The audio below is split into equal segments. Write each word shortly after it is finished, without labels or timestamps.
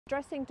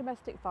Addressing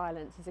domestic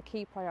violence is a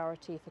key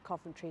priority for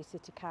Coventry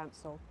City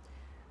Council.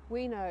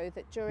 We know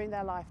that during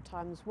their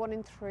lifetimes, 1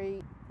 in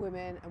 3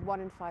 women and 1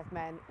 in 5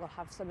 men will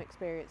have some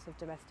experience of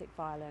domestic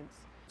violence.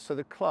 So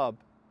the club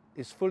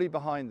is fully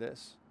behind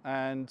this,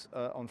 and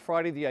on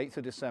Friday the 8th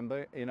of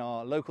December in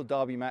our local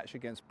derby match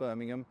against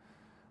Birmingham,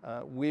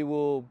 we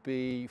will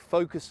be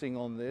focusing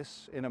on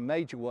this in a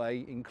major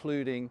way,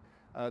 including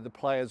the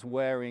players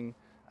wearing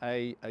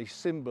a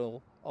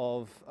symbol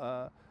of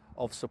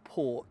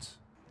support.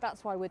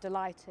 That's why we're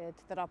delighted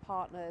that our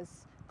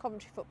partners,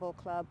 Coventry Football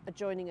Club, are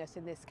joining us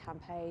in this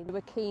campaign.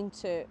 We're keen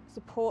to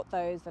support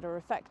those that are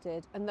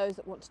affected and those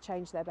that want to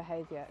change their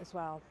behaviour as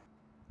well.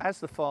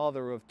 As the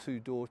father of 2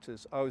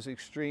 daughters, I was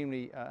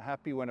extremely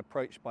happy when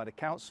approached by the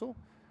council,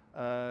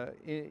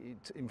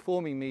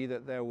 informing me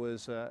that there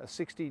was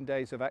 16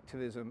 days of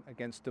activism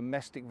against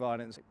domestic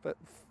violence. But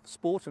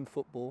sport and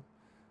football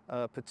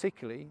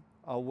particularly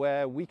are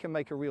where we can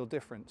make a real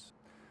difference.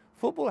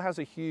 Football has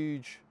a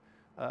huge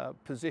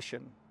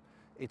position.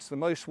 It's the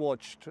most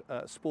watched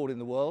sport in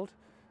the world.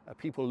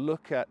 People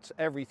look at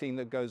everything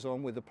that goes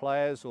on with the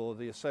players or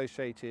the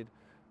associated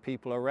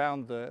people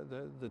around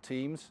the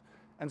teams.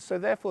 And so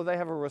therefore they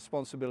have a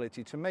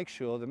responsibility to make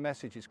sure the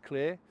message is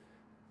clear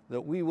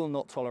that we will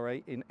not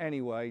tolerate in any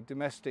way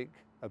domestic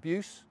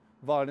abuse,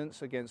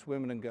 violence against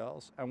women and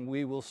girls, and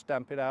we will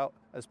stamp it out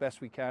as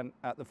best we can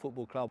at the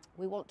football club.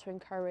 We want to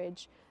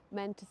encourage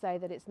men to say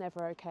that it's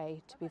never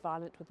okay to be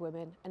violent with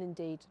women, and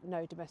indeed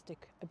no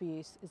domestic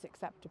abuse is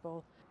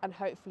acceptable, and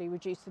hopefully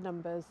reduce the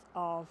numbers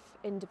of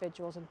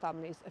individuals and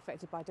families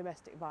affected by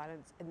domestic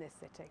violence in this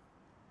city.